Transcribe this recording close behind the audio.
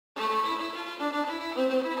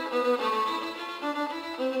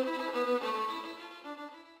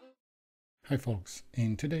Hi folks,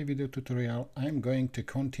 in today's video tutorial I'm going to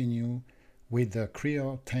continue with the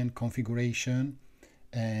Creo 10 configuration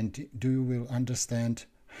and you will understand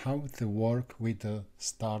how to work with the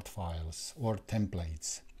start files or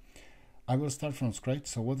templates. I will start from scratch.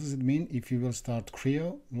 So what does it mean if you will start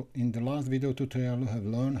Creo? In the last video tutorial you have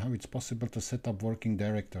learned how it's possible to set up working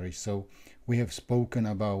directory. So we have spoken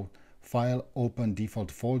about file open default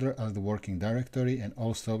folder as the working directory, and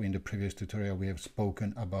also in the previous tutorial we have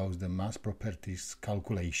spoken about the mass properties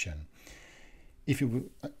calculation. If you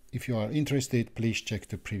are interested, please check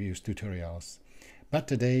the previous tutorials. But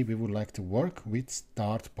today we would like to work with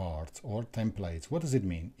start parts or templates. What does it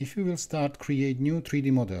mean? If you will start create new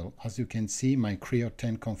 3D model, as you can see my Creo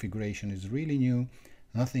 10 configuration is really new,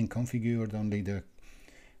 nothing configured, only the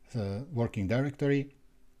working directory.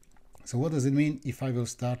 So what does it mean if I will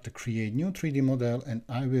start to create new 3D model and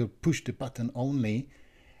I will push the button only?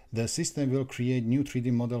 The system will create new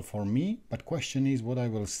 3D model for me, but question is what I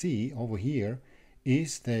will see over here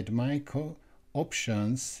is that my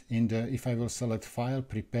options in the, if I will select file,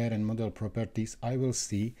 prepare and model properties, I will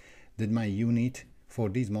see that my unit for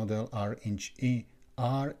this model are in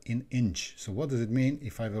inch. So what does it mean?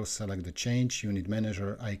 If I will select the change unit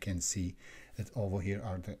manager, I can see that over here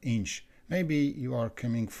are the inch. Maybe you are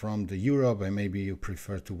coming from the Europe and maybe you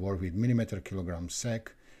prefer to work with millimeter, kilogram,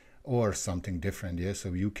 sec or something different. Yeah,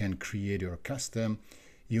 so you can create your custom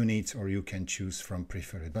units or you can choose from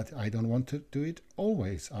preferred. But I don't want to do it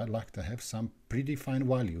always. I like to have some predefined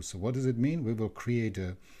values. So what does it mean? We will create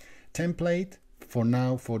a template for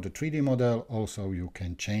now for the 3D model. Also you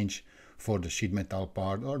can change for the sheet metal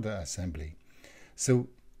part or the assembly. So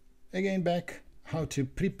again, back how to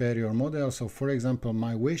prepare your model. So for example,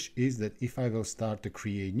 my wish is that if I will start to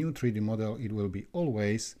create new 3D model, it will be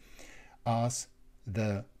always as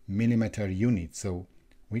the millimeter unit. So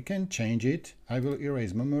we can change it. I will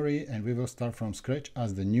erase memory and we will start from scratch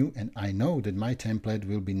as the new, and I know that my template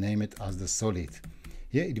will be named as the solid.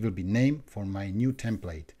 Yeah, it will be named for my new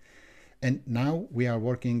template. And now we are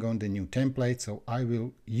working on the new template, so I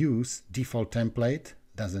will use default template.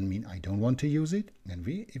 Doesn't mean I don't want to use it. And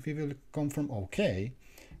if we will come from OK,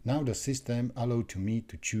 now the system allowed to me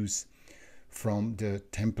to choose from the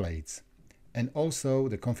templates. And also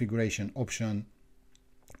the configuration option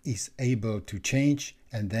is able to change,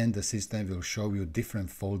 and then the system will show you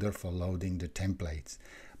different folder for loading the templates.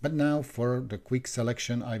 But now for the quick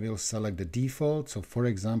selection, I will select the default. So for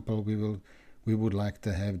example, we would like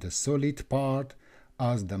to have the solid part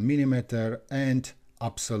as the millimeter and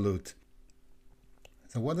absolute.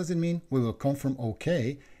 So what does it mean? We will confirm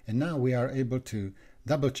OK, and now we are able to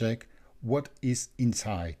double check what is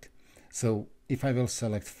inside. So if I will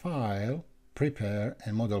select file, prepare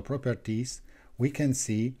and model properties, we can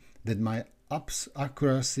see that my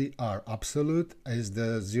accuracy are absolute as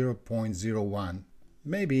the 0.01.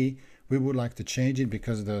 Maybe we would like to change it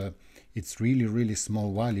because it's really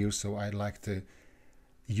small value, so I'd like to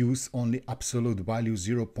use only absolute value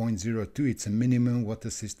 0.02. It's a minimum what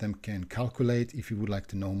the system can calculate. If you would like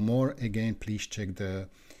to know more, again, please check the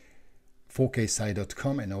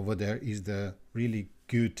 4ksci.com, and over there is the really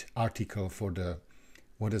good article for the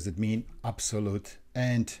what does it mean absolute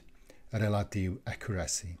and relative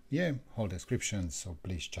accuracy. Yeah, whole description, so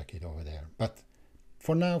please check it over there. But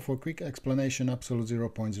for now, for quick explanation, absolute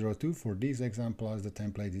 0.02 for this example as the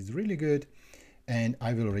template is really good, and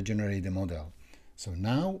I will regenerate the model. So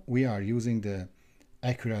now we are using the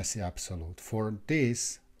accuracy absolute. For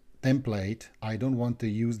this template, I don't want to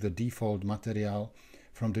use the default material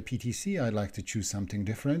from the PTC. I'd like to choose something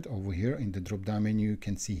different. Over here in the drop down menu, you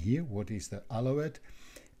can see here what is the allowed.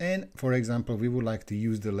 And for example, we would like to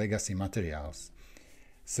use the legacy materials.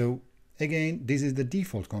 So again, this is the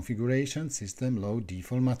default configuration, system load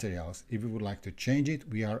default materials. If we would like to change it,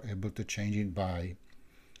 we are able to change it by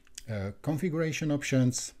configuration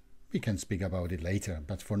options. We can speak about it later,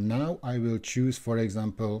 but for now I will choose, for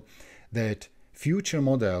example, that future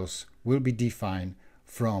models will be defined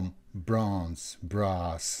from bronze,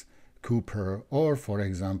 brass, copper, or for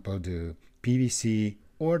example the PVC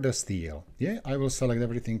or the steel. Yeah, I will select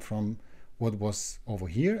everything from what was over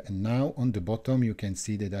here, and now on the bottom you can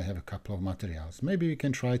see that I have a couple of materials. Maybe we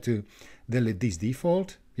can try to delete this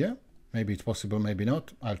default. Yeah, maybe it's possible, maybe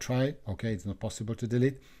not. I'll try. Okay, it's not possible to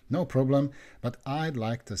delete, no problem. But I'd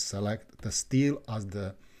like to select the steel as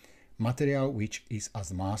the material which is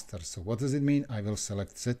as master. So what does it mean? I will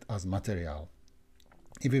select set as material.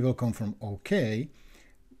 If we will come from OK,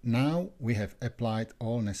 now we have applied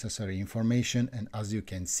all necessary information, and as you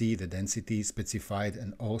can see, the density is specified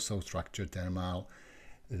and also structure thermal,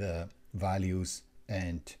 the values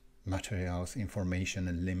and materials information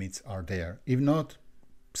and limits are there. If not,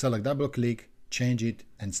 select double click, change it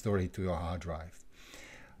and store it to your hard drive.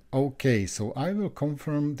 Okay, so I will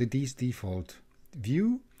confirm this default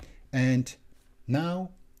view, and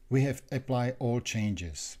now we have applied all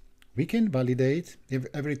changes. We can validate if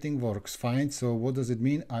everything works fine. So what does it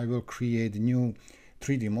mean? I will create a new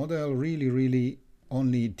 3D model, really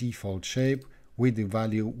only default shape with the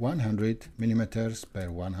value 100 millimeters per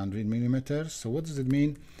 100 millimeters. So what does it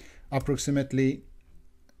mean? Approximately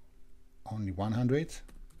only 100.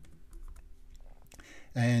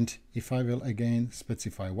 And if I will again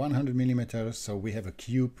specify 100 millimeters, so we have a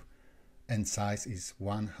cube and size is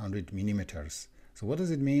 100 millimeters. So what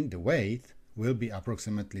does it mean? The weight will be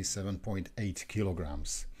approximately 7.8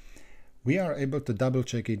 kilograms. We are able to double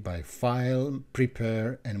check it by File,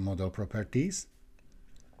 Prepare and Model Properties.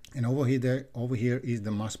 And over here is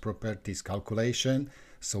the mass properties calculation.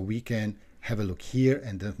 So we can have a look here,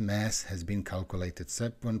 and the mass has been calculated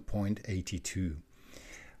 7.82.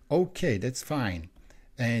 Okay, that's fine.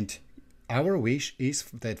 And our wish is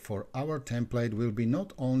that for our template will be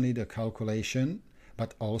not only the calculation,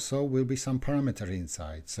 but also will be some parameter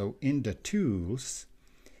inside. So in the tools,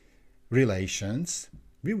 relations,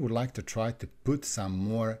 we would like to try to put some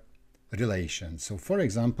more relations. So for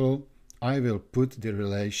example, I will put the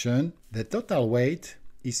relation, the total weight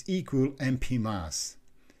is equal MP mass.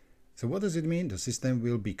 So what does it mean? The system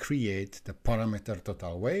will be create the parameter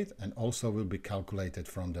total weight and also will be calculated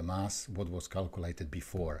from the mass what was calculated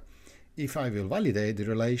before. If I will validate the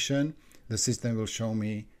relation, the system will show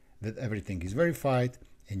me that everything is verified,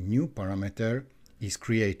 a new parameter is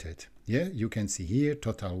created. Yeah, you can see here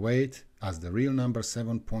total weight as the real number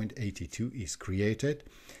 7.82 is created.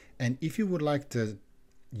 And if you would like to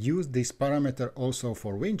use this parameter also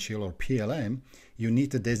for windshield or PLM, you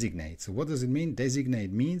need to designate. So what does it mean?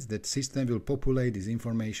 Designate means that system will populate this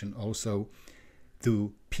information also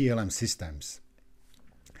to PLM systems.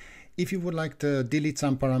 If you would like to delete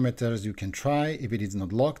some parameters, you can try if it is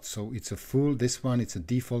not locked. So it's a full, this one, it's a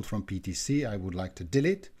default from PTC. I would like to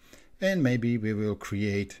delete, and maybe we will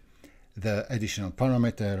create the additional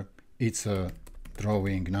parameter. It's a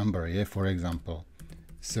drawing number, yeah, for example.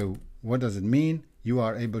 So what does it mean? You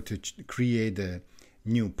are able to create a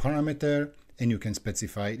new parameter, and you can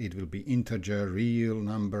specify it will be integer, real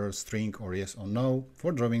number, string, or yes or no.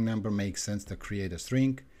 For drawing number makes sense to create a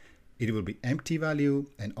string. It will be empty value,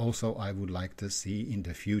 and also I would like to see in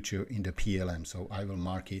the future in the PLM, so I will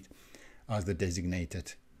mark it as the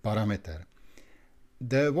designated parameter.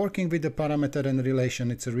 The working with the parameter and relation,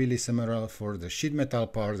 it's really similar for the sheet metal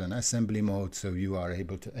parts and assembly mode, so you are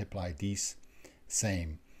able to apply these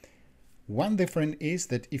same. One difference is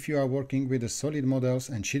that if you are working with the solid models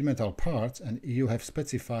and sheet metal parts and you have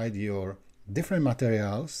specified your different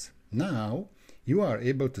materials, now you are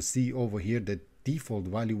able to see over here that default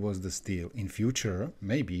value was the steel. In future,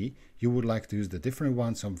 maybe you would like to use the different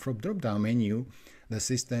ones. So from drop down menu, the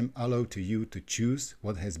system allows to you to choose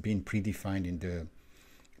what has been predefined in the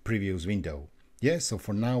previous window. Yes, so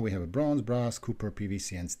for now we have a bronze, brass, copper,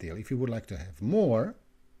 PVC and steel. If you would like to have more,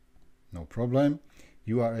 no problem.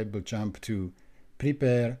 You are able to jump to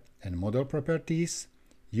Prepare and Model Properties.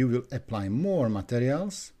 You will apply more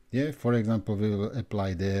materials. Yeah, for example, we will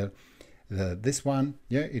apply there this one.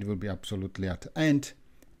 Yeah, it will be absolutely at the end.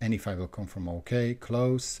 And if I will confirm OK,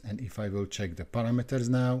 close, and if I will check the parameters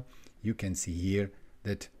now, you can see here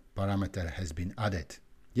that parameter has been added.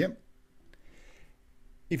 Yep.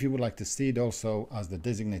 If you would like to see it also as the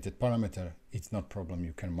designated parameter, it's not problem,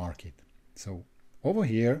 you can mark it. So over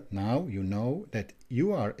here, now you know that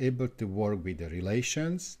you are able to work with the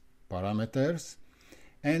relations, parameters,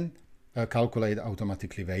 and calculate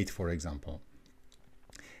automatically weight, for example.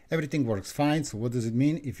 Everything works fine. So what does it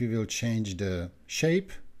mean? If you will change the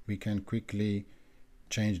shape, we can quickly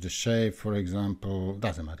change the shape. For example,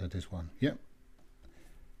 doesn't matter, this one. Yeah.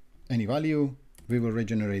 Any value, we will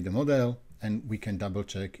regenerate the model, and we can double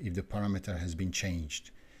check if the parameter has been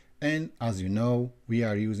changed. And as you know, we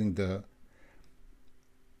are using the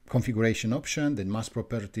configuration option that mass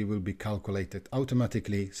property will be calculated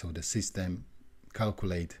automatically. So the system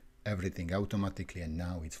calculate everything automatically, and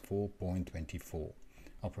now it's 4.24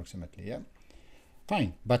 approximately. Yeah,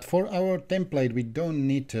 fine. But for our template, we don't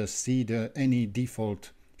need to see any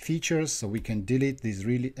default features, so we can delete this.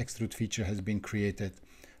 Really extrude feature has been created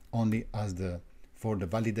only as for the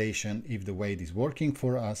validation if the weight is working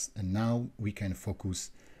for us, and now we can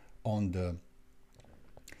focus on the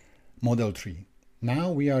model tree.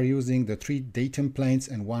 Now we are using the 3 datum planes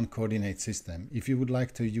and 1 coordinate system. If you would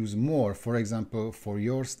like to use more, for example, for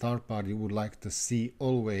your star part, you would like to see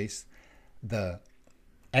always the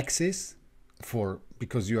axis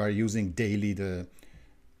because you are using daily the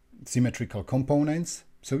symmetrical components.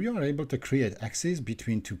 So you are able to create axis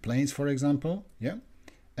between two planes, for example, yeah,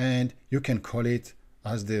 and you can call it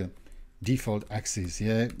as the default axis.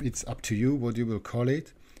 Yeah, it's up to you what you will call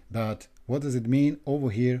it, but what does it mean?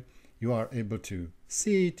 Over here you are able to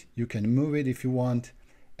see it, you can move it if you want,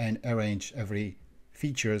 and arrange every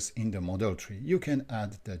features in the model tree. You can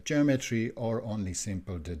add the geometry or only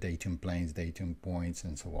simple the datum planes, datum points,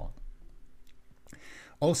 and so on.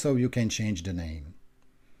 Also, you can change the name.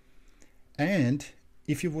 And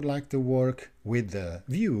if you would like to work with the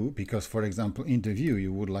view, because for example in the view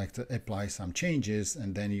you would like to apply some changes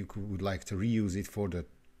and then you would like to reuse it for the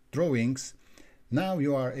drawings, now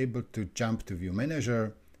you are able to jump to View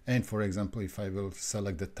Manager, and for example if I will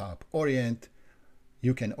select the tab Orient,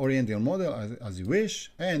 you can orient your model as you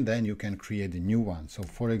wish, and then you can create a new one. So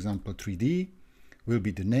for example 3D will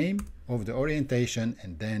be the name of the orientation,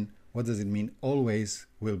 and then what does it mean? Always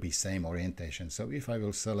will be same orientation. So if I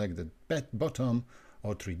will select the bottom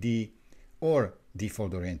or 3D, or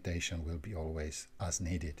default orientation will be always as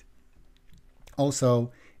needed.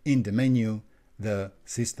 Also in the menu the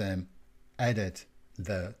system added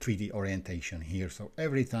the 3D orientation here, so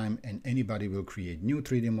every time and anybody will create new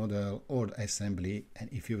 3D model or assembly, and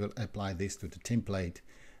if you will apply this to the template,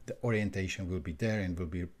 the orientation will be there and will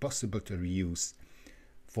be possible to reuse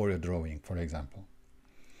for your drawing, for example.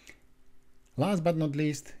 Last but not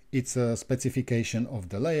least, it's a specification of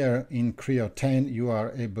the layer. In Creo 10 you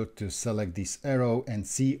are able to select this arrow and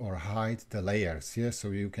see or hide the layers. Yeah, so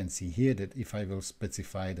you can see here that if I will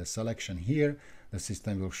specify the selection here, the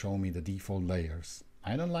system will show me the default layers.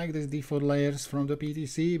 I don't like these default layers from the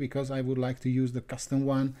PTC because I would like to use the custom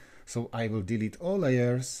one, so I will delete all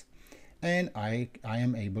layers and I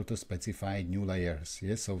am able to specify new layers.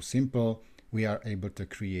 Yes, so simple. We are able to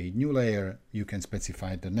create new layer. You can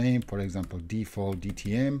specify the name, for example default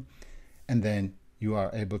DTM, and then you are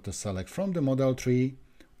able to select from the model tree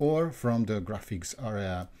or from the graphics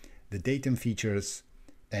area the datum features,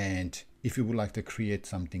 and if you would like to create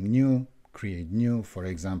something new, create new, for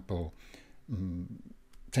example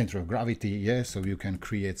center of gravity. Yeah, so you can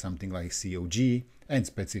create something like COG and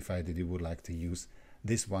specify that you would like to use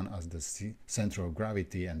this one as the center of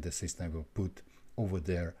gravity, and the system will put over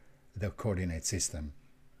there the coordinate system.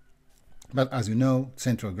 But as you know,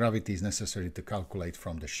 center of gravity is necessary to calculate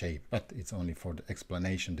from the shape, but it's only for the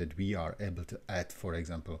explanation that we are able to add, for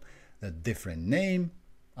example, the different name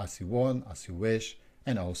as you want, as you wish,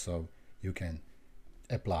 and also you can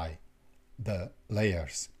apply the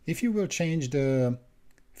layers. If you will change the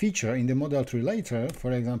feature in the model tree later,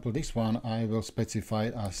 for example this one, I will specify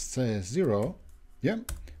as CS0. Yeah,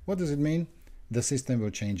 what does it mean? The system will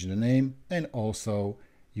change the name, and also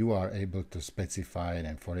you are able to specify it.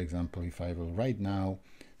 And for example, if I will right now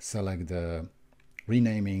select the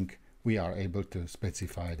renaming, we are able to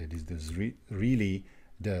specify that it is really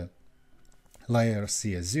the layer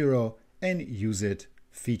CS0 and use it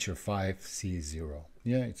feature 5 CS0.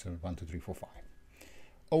 Yeah, it's a 1, 2, 3, 4, 5.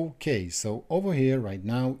 Okay, so over here right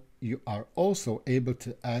now you are also able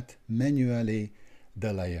to add manually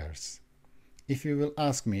the layers. If you will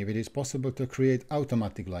ask me if it is possible to create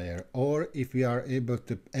automatic layer, or if we are able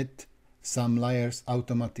to add some layers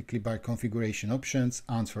automatically by configuration options,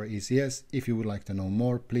 answer is yes. If you would like to know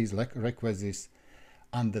more, please request this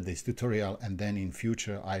under this tutorial, and then in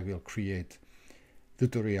future I will create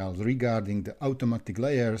tutorials regarding the automatic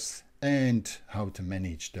layers and how to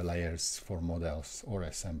manage the layers for models or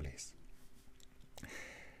assemblies.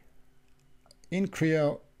 In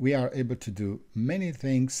Creo we are able to do many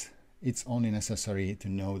things. It's only necessary to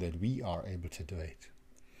know that we are able to do it.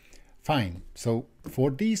 Fine, so for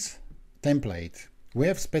this template we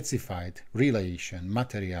have specified relation,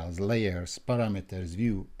 materials, layers, parameters,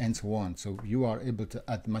 view, and so on. So you are able to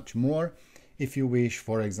add much more if you wish.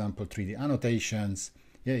 For example, 3D annotations.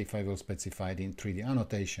 Yeah, if I will specify it in 3D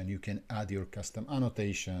annotation, you can add your custom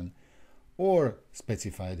annotation or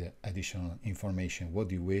specify the additional information what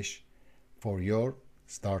you wish for your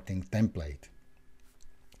starting template.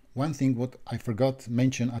 One thing what I forgot to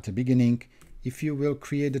mention at the beginning, if you will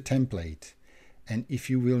create a template and if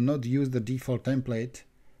you will not use the default template,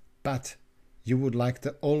 but you would like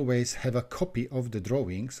to always have a copy of the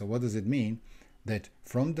drawing. So what does it mean? That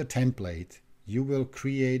from the template you will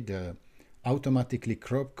create the automatically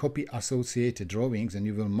copy associated drawings, and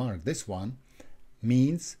you will mark this one,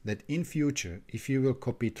 means that in future if you will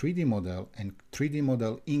copy 3D model and 3D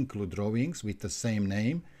model include drawings with the same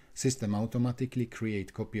name, system automatically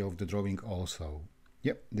create copy of the drawing also.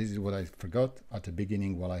 Yep, this is what I forgot at the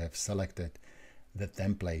beginning while I have selected the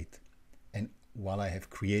template and while I have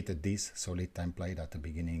created this solid template at the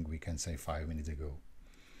beginning, we can say 5 minutes ago.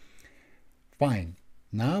 Fine.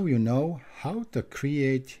 Now you know how to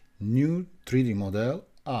create new 3D model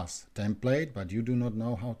as template, but you do not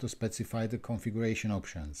know how to specify the configuration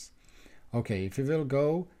options. Okay, if we will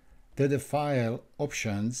go to the file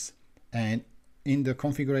options and in the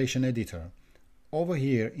configuration editor, over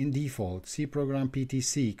here in default C program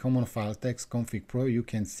PTC common file text config pro, you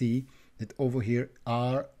can see that over here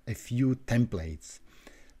are a few templates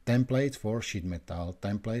for sheet metal,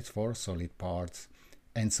 templates for solid parts,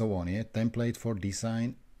 and so on. Yeah, template for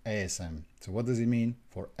design ASM. So what does it mean?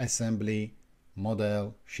 For assembly,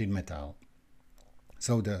 model, sheet metal.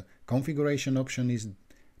 So the configuration option is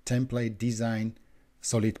template design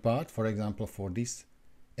solid part, for example, for this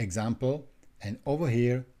example. And over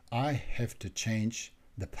here, I have to change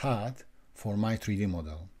the path for my 3D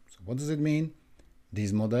model. So what does it mean?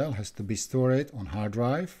 This model has to be stored on hard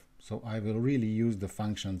drive. So I will really use the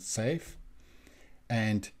function save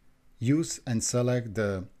and use and select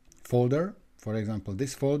the folder, for example,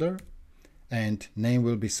 this folder, and name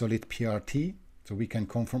will be solid PRT. So we can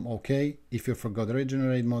confirm OK. If you forgot the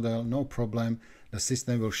regenerate model, no problem. The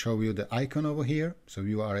system will show you the icon over here. So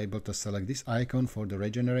you are able to select this icon for the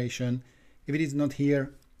regeneration. If it is not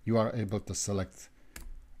here, you are able to select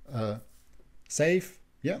save.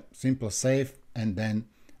 Yeah, simple save, and then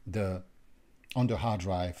on the hard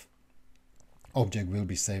drive object will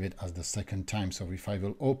be saved as the second time. So if I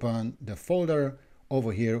will open the folder,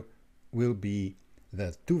 over here will be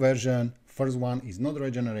the two versions. First one is not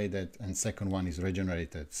regenerated and second one is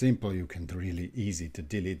regenerated. Simple, you can really easy to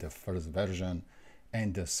delete the first version,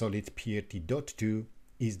 and the solid PRT.2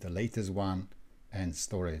 is the latest one and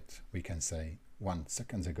store it, we can say, 1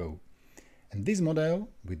 second ago. And this model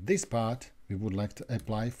with this part we would like to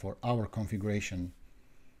apply for our configuration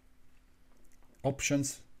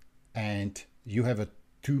options, and you have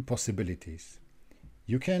two possibilities.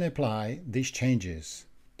 You can apply these changes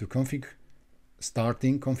to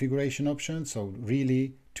starting configuration option, so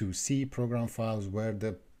really to C program files where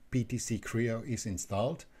the PTC Creo is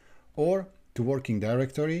installed, or to working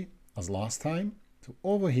directory as last time. So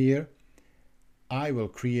over here I will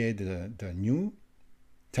create the new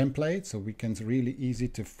template, so we can really easy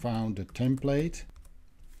to find the template.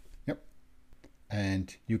 Yep,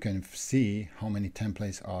 and you can see how many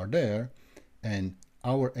templates are there, and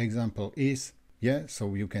our example is, yeah,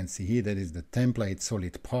 so you can see here that is the template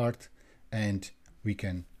solid part, and we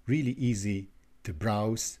can really easy to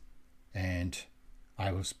browse, and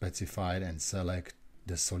I will specify and select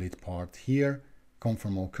the solid part here,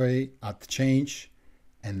 confirm OK, add change,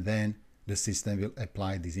 and then the system will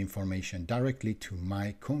apply this information directly to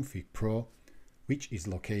my config pro, which is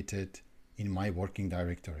located in my working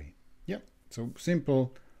directory. Yeah, so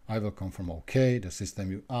simple. I will confirm OK. The system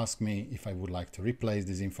will ask me if I would like to replace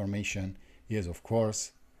this information. Yes, of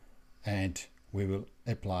course. And we will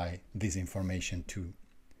apply this information to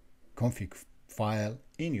config file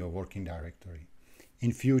in your working directory.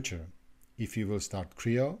 In future, if you will start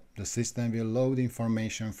Creo, the system will load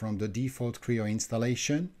information from the default Creo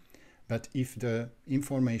installation. But if the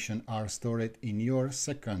information are stored in your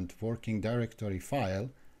second working directory file,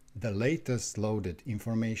 the latest loaded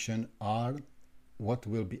information are what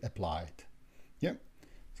will be applied. Yeah.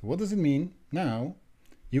 So what does it mean? Now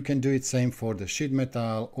you can do it same for the sheet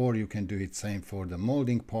metal, or you can do it same for the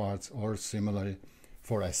molding parts, or similar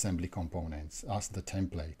for assembly components as the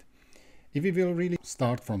template. If we will really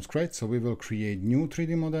start from scratch, so we will create new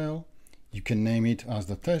 3D model. You can name it as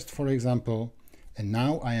the test, for example. And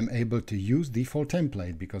now I am able to use default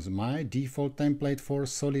template, because my default template for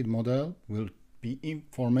solid model will be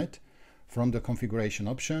informed from the configuration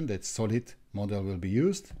option that solid model will be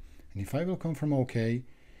used. And if I will confirm OK,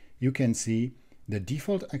 you can see the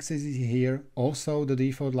default access is here, also the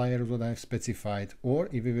default layer that I've specified. Or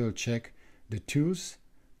if we will check the tools,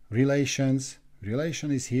 relation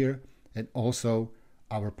is here, and also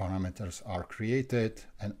our parameters are created,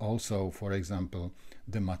 and also, for example,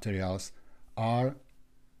 the materials are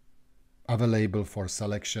available for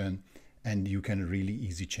selection, and you can really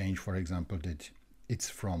easy change, for example, that it's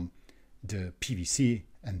from the PVC,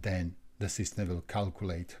 and then the system will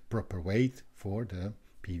calculate proper weight for the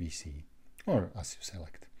PVC, or as you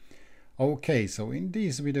select. Okay, so in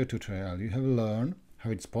this video tutorial you have learned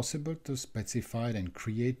how it's possible to specify and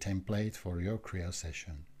create template for your Creo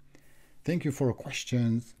session. Thank you for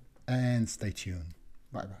questions and stay tuned.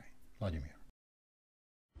 Bye bye. Vladimir.